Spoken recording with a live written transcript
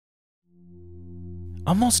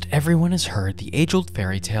Almost everyone has heard the age-old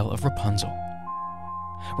fairy tale of Rapunzel.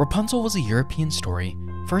 Rapunzel was a European story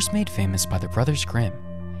first made famous by the Brothers Grimm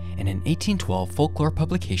in an 1812 folklore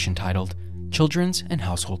publication titled Children's and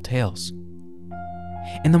Household Tales.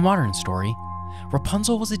 In the modern story,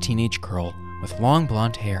 Rapunzel was a teenage girl with long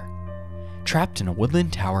blonde hair, trapped in a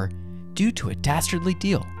woodland tower due to a dastardly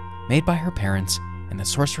deal made by her parents and the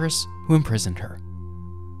sorceress who imprisoned her.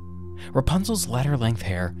 Rapunzel's ladder-length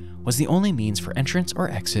hair was the only means for entrance or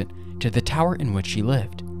exit to the tower in which she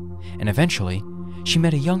lived, and eventually, she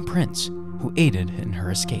met a young prince who aided in her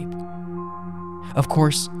escape. Of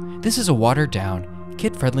course, this is a watered-down,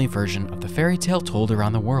 kid-friendly version of the fairy tale told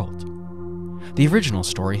around the world. The original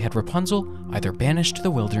story had Rapunzel either banished to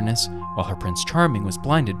the wilderness while her Prince Charming was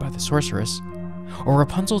blinded by the sorceress, or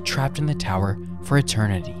Rapunzel trapped in the tower for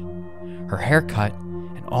eternity, her hair cut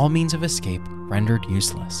and all means of escape rendered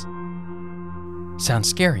useless. Sounds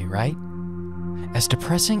scary, right? As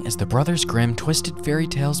depressing as the Brothers Grimm twisted fairy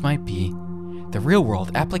tales might be, the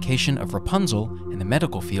real-world application of Rapunzel in the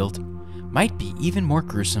medical field might be even more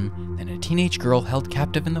gruesome than a teenage girl held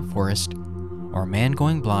captive in the forest or a man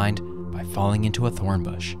going blind by falling into a thorn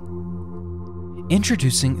bush.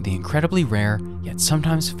 Introducing the incredibly rare yet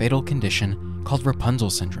sometimes fatal condition called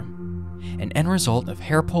Rapunzel syndrome, an end result of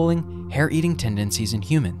hair-pulling, hair-eating tendencies in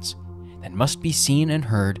humans that must be seen and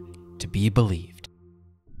heard to be believed.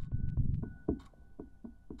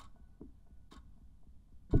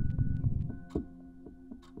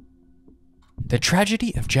 The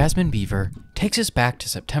tragedy of Jasmine Beaver takes us back to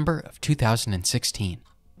September of 2016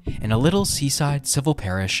 in a little seaside civil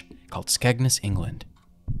parish called Skegness, England.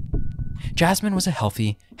 Jasmine was a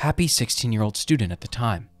healthy, happy 16-year-old student at the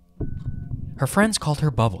time. Her friends called her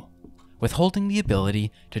Bubble, withholding the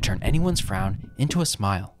ability to turn anyone's frown into a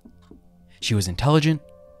smile. She was intelligent,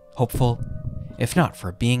 hopeful, if not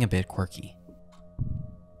for being a bit quirky.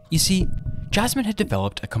 You see, Jasmine had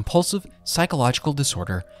developed a compulsive psychological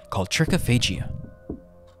disorder called trichophagia.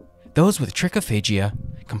 Those with trichophagia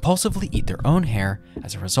compulsively eat their own hair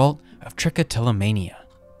as a result of trichotillomania,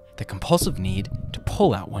 the compulsive need to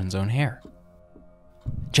pull out one's own hair.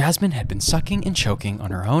 Jasmine had been sucking and choking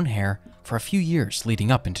on her own hair for a few years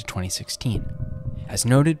leading up into 2016, as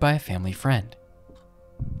noted by a family friend.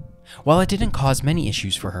 While it didn't cause many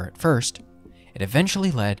issues for her at first, it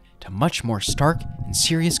eventually led to much more stark and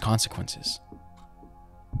serious consequences.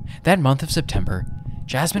 That month of September,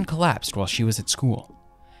 Jasmine collapsed while she was at school,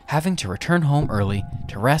 having to return home early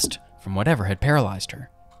to rest from whatever had paralyzed her,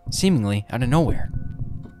 seemingly out of nowhere.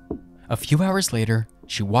 A few hours later,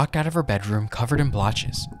 she walked out of her bedroom covered in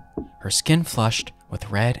blotches, her skin flushed with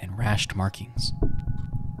red and rashed markings.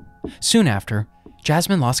 Soon after,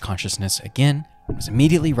 Jasmine lost consciousness again and was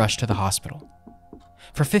immediately rushed to the hospital.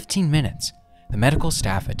 For 15 minutes, the medical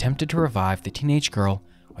staff attempted to revive the teenage girl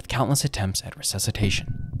with countless attempts at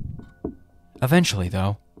resuscitation. Eventually,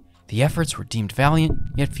 though, the efforts were deemed valiant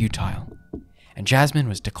yet futile, and Jasmine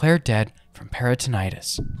was declared dead from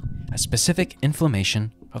peritonitis, a specific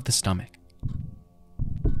inflammation of the stomach.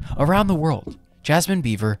 Around the world, Jasmine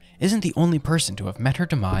Beaver isn't the only person to have met her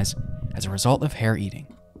demise as a result of hair eating.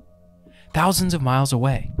 Thousands of miles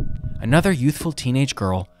away, another youthful teenage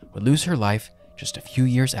girl would lose her life just a few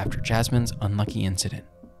years after Jasmine's unlucky incident.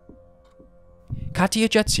 Katia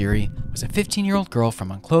Jatsiri was a 15-year-old girl from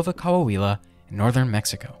Monclova, Coahuila, in northern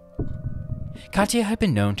Mexico. Katia had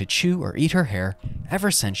been known to chew or eat her hair ever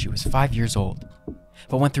since she was 5 years old,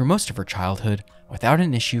 but went through most of her childhood without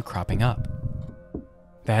an issue cropping up.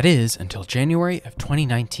 That is, until January of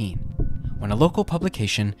 2019, when a local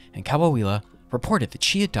publication in Coahuila reported that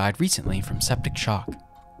she had died recently from septic shock.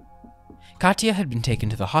 Katia had been taken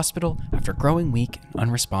to the hospital after growing weak and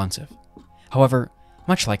unresponsive. However,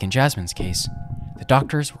 much like in Jasmine's case, the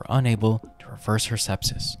doctors were unable to reverse her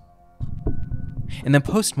sepsis. In the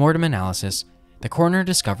post-mortem analysis, the coroner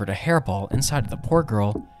discovered a hairball inside of the poor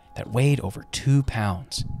girl that weighed over 2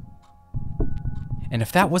 pounds. And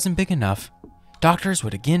if that wasn't big enough, doctors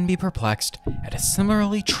would again be perplexed at a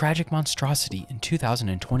similarly tragic monstrosity in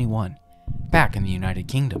 2021, back in the United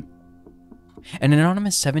Kingdom. An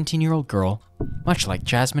anonymous 17-year-old girl, much like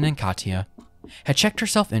Jasmine and Katia, had checked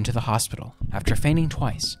herself into the hospital after fainting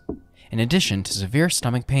twice, in addition to severe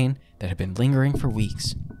stomach pain that had been lingering for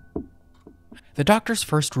weeks. The doctors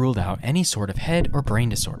first ruled out any sort of head or brain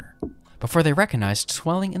disorder, before they recognized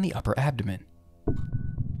swelling in the upper abdomen.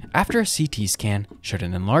 After a CT scan showed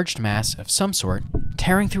an enlarged mass of some sort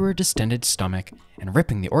tearing through her distended stomach and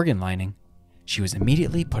ripping the organ lining, she was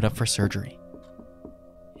immediately put up for surgery.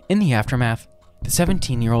 In the aftermath, the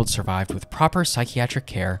 17-year-old survived with proper psychiatric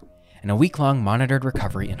care and a week-long monitored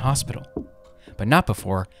recovery in hospital, but not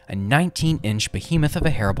before a 19-inch behemoth of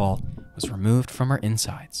a hairball was removed from her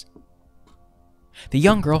insides. The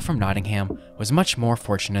young girl from Nottingham was much more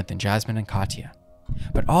fortunate than Jasmine and Katya,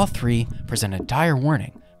 but all three present a dire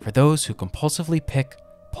warning for those who compulsively pick,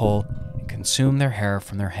 pull, and consume their hair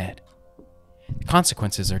from their head. The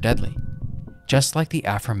consequences are deadly, just like the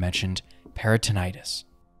aforementioned peritonitis.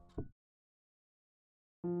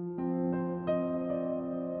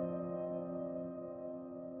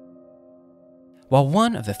 While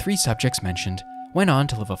one of the three subjects mentioned went on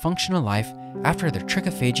to live a functional life after their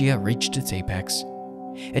trichophagia reached its apex,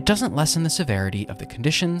 it doesn't lessen the severity of the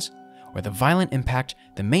conditions or the violent impact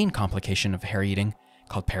the main complication of hair eating,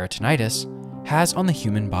 called peritonitis, has on the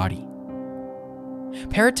human body.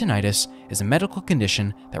 Peritonitis is a medical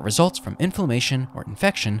condition that results from inflammation or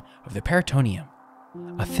infection of the peritoneum,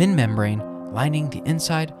 a thin membrane lining the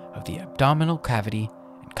inside of the abdominal cavity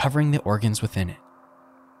and covering the organs within it.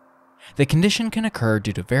 The condition can occur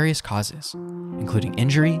due to various causes, including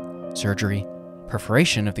injury, surgery,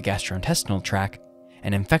 perforation of the gastrointestinal tract,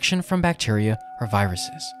 and infection from bacteria or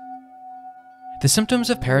viruses. The symptoms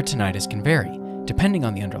of peritonitis can vary depending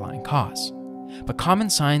on the underlying cause, but common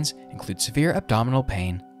signs include severe abdominal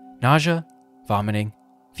pain, nausea, vomiting,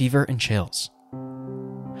 fever, and chills.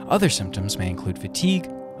 Other symptoms may include fatigue,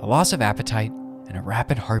 a loss of appetite, and a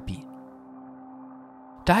rapid heartbeat.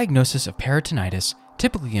 Diagnosis of peritonitis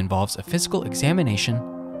typically involves a physical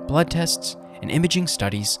examination, blood tests, and imaging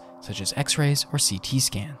studies such as X-rays or CT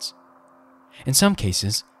scans. In some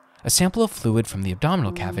cases, a sample of fluid from the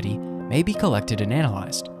abdominal cavity may be collected and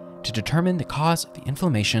analyzed to determine the cause of the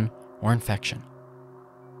inflammation or infection.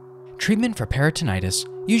 Treatment for peritonitis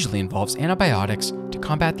usually involves antibiotics to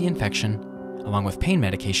combat the infection, along with pain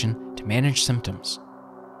medication to manage symptoms.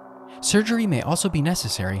 Surgery may also be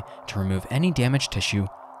necessary to remove any damaged tissue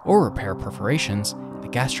or repair perforations in the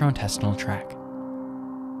gastrointestinal tract.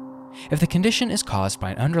 If the condition is caused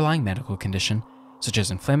by an underlying medical condition, such as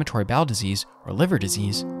inflammatory bowel disease or liver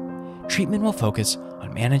disease, treatment will focus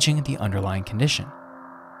on managing the underlying condition.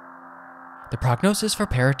 The prognosis for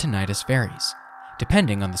peritonitis varies,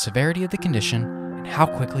 depending on the severity of the condition and how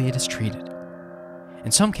quickly it is treated.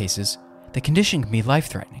 In some cases, the condition can be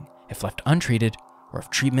life-threatening if left untreated or if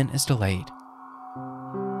treatment is delayed.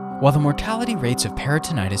 While the mortality rates of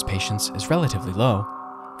peritonitis patients is relatively low,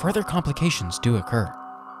 further complications do occur.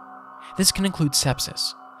 This can include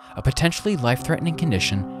sepsis, a potentially life-threatening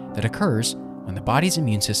condition that occurs when the body's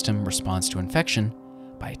immune system responds to infection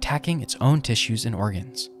by attacking its own tissues and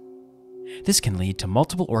organs. This can lead to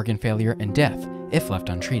multiple organ failure and death if left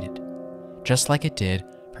untreated, just like it did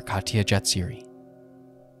for Katya Jatsiri.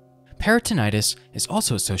 Peritonitis is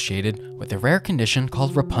also associated with a rare condition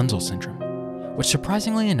called Rapunzel syndrome, which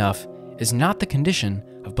surprisingly enough is not the condition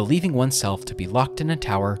of believing oneself to be locked in a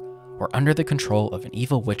tower or under the control of an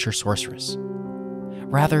evil witch or sorceress.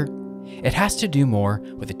 Rather, it has to do more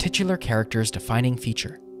with the titular character's defining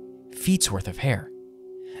feature, feet's worth of hair,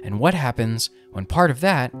 and what happens when part of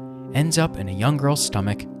that ends up in a young girl's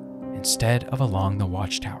stomach instead of along the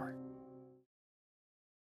watchtower.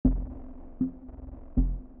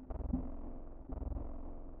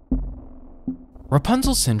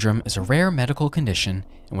 Rapunzel syndrome is a rare medical condition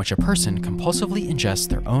in which a person compulsively ingests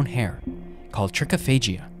their own hair, called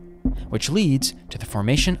trichophagia, which leads to the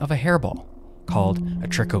formation of a hairball, called a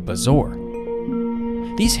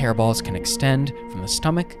trichobezoar. These hairballs can extend from the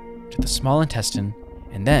stomach to the small intestine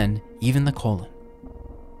and then even the colon.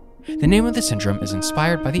 The name of the syndrome is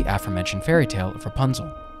inspired by the aforementioned fairy tale of Rapunzel.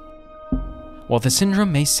 While the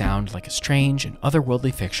syndrome may sound like a strange and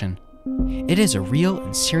otherworldly fiction, it is a real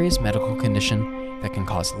and serious medical condition that can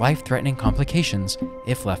cause life-threatening complications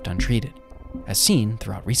if left untreated, as seen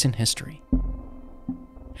throughout recent history.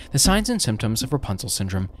 The signs and symptoms of Rapunzel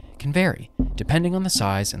syndrome can vary depending on the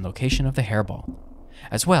size and location of the hairball,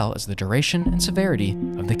 as well as the duration and severity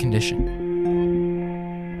of the condition.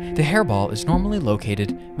 The hairball is normally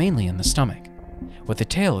located mainly in the stomach, with the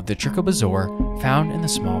tail of the trichobezoar found in the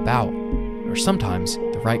small bowel, or sometimes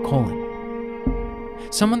the right colon.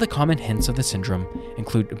 Some of the common hints of the syndrome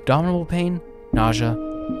include abdominal pain, nausea,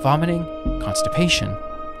 vomiting, constipation,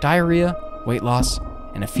 diarrhea, weight loss,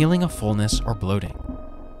 and a feeling of fullness or bloating.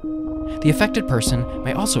 The affected person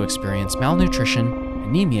may also experience malnutrition,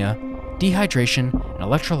 anemia, dehydration, and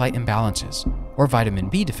electrolyte imbalances, or vitamin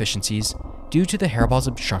B deficiencies due to the hairball's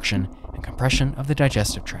obstruction and compression of the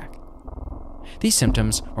digestive tract. These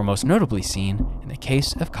symptoms were most notably seen in the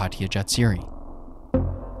case of Katya Jatsiri.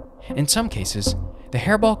 In some cases, the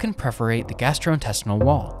hairball can perforate the gastrointestinal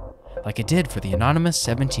wall, like it did for the anonymous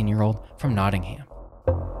 17-year-old from Nottingham.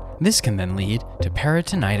 This can then lead to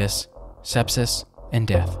peritonitis, sepsis, and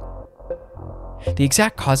death. The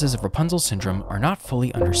exact causes of Rapunzel syndrome are not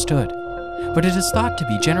fully understood, but it is thought to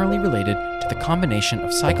be generally related to the combination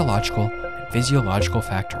of psychological and physiological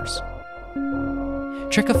factors.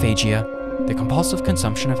 Trichophagia, the compulsive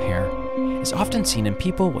consumption of hair, is often seen in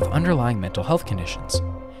people with underlying mental health conditions,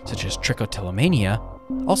 such as trichotillomania,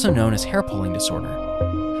 also known as hair pulling disorder,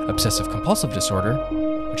 obsessive-compulsive disorder,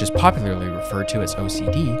 which is popularly referred to as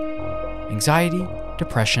OCD, anxiety,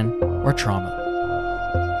 depression, or trauma.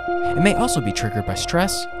 It may also be triggered by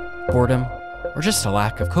stress, boredom, or just a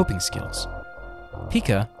lack of coping skills.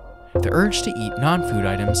 Pica, the urge to eat non-food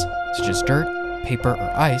items such as dirt, paper,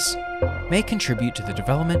 or ice, may contribute to the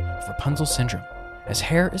development of Rapunzel syndrome, as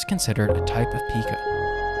hair is considered a type of pica.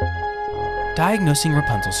 Diagnosing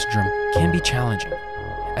Rapunzel syndrome can be challenging,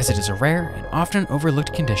 as it is a rare and often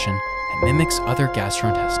overlooked condition that mimics other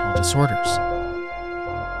gastrointestinal disorders.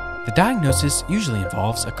 The diagnosis usually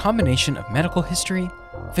involves a combination of medical history,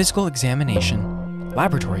 physical examination,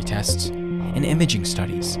 laboratory tests, and imaging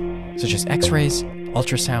studies, such as X-rays,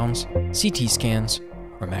 ultrasounds, CT scans,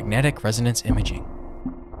 or magnetic resonance imaging.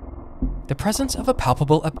 The presence of a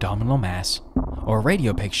palpable abdominal mass, or a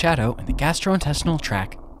radiopaque shadow in the gastrointestinal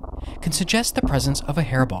tract, can suggest the presence of a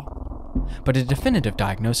hairball, but a definitive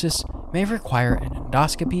diagnosis may require an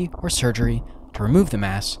endoscopy or surgery to remove the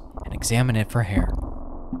mass and examine it for hair.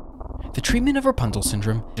 The treatment of Rapunzel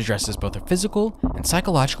syndrome addresses both the physical and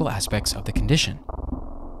psychological aspects of the condition.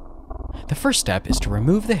 The first step is to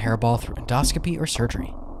remove the hairball through endoscopy or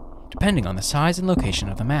surgery, depending on the size and location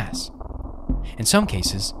of the mass. In some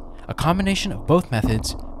cases, a combination of both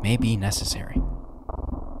methods may be necessary.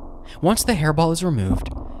 Once the hairball is removed,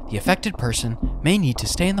 the affected person may need to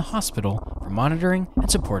stay in the hospital for monitoring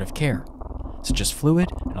and supportive care, such as fluid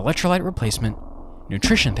and electrolyte replacement,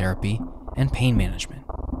 nutrition therapy, and pain management.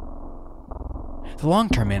 The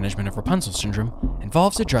long-term management of Rapunzel syndrome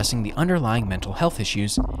involves addressing the underlying mental health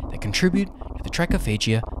issues that contribute to the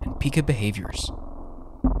trichophagia and pica behaviors.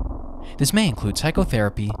 This may include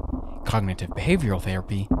psychotherapy, cognitive behavioral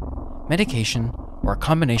therapy, medication, or a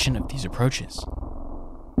combination of these approaches.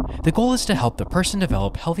 The goal is to help the person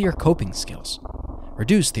develop healthier coping skills,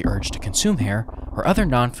 reduce the urge to consume hair or other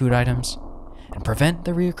non-food items, and prevent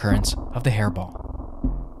the reoccurrence of the hairball.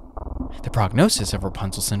 The prognosis of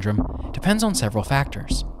Rapunzel syndrome depends on several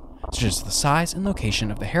factors, such as the size and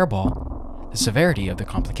location of the hairball, the severity of the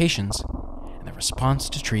complications, and the response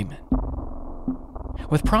to treatment.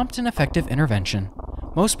 With prompt and effective intervention,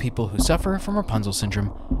 most people who suffer from Rapunzel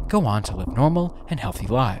syndrome go on to live normal and healthy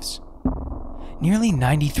lives. Nearly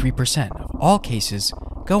 93% of all cases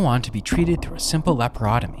go on to be treated through a simple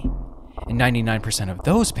laparotomy, and 99% of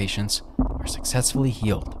those patients are successfully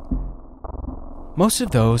healed. Most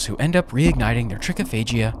of those who end up reigniting their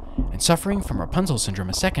trichophagia and suffering from Rapunzel syndrome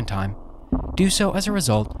a second time do so as a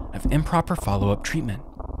result of improper follow-up treatment.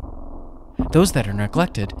 Those that are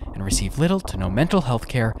neglected and receive little to no mental health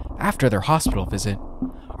care after their hospital visit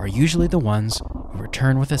are usually the ones who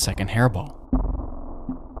return with a second hairball.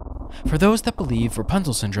 For those that believe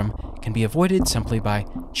Rapunzel syndrome can be avoided simply by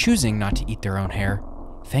choosing not to eat their own hair,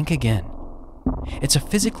 think again. It's a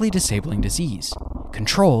physically disabling disease,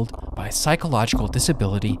 controlled by a psychological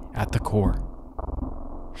disability at the core.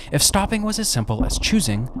 If stopping was as simple as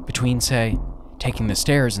choosing between, say, taking the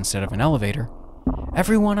stairs instead of an elevator,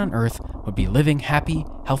 everyone on Earth would be living happy,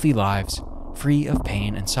 healthy lives, free of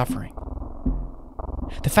pain and suffering.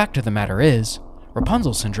 The fact of the matter is,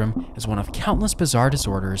 Rapunzel syndrome is one of countless bizarre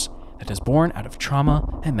disorders that is born out of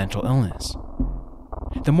trauma and mental illness.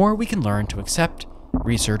 The more we can learn to accept,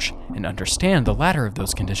 research, and understand the latter of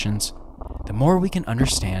those conditions, the more we can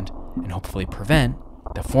understand and hopefully prevent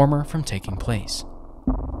the former from taking place.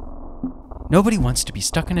 Nobody wants to be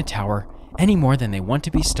stuck in a tower any more than they want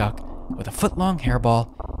to be stuck with a foot-long hairball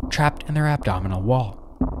trapped in their abdominal wall.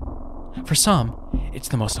 For some, it's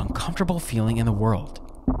the most uncomfortable feeling in the world,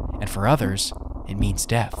 and for others, it means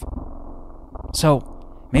death.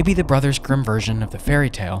 So, maybe the Brothers Grimm version of the fairy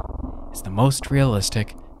tale is the most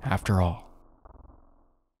realistic after all.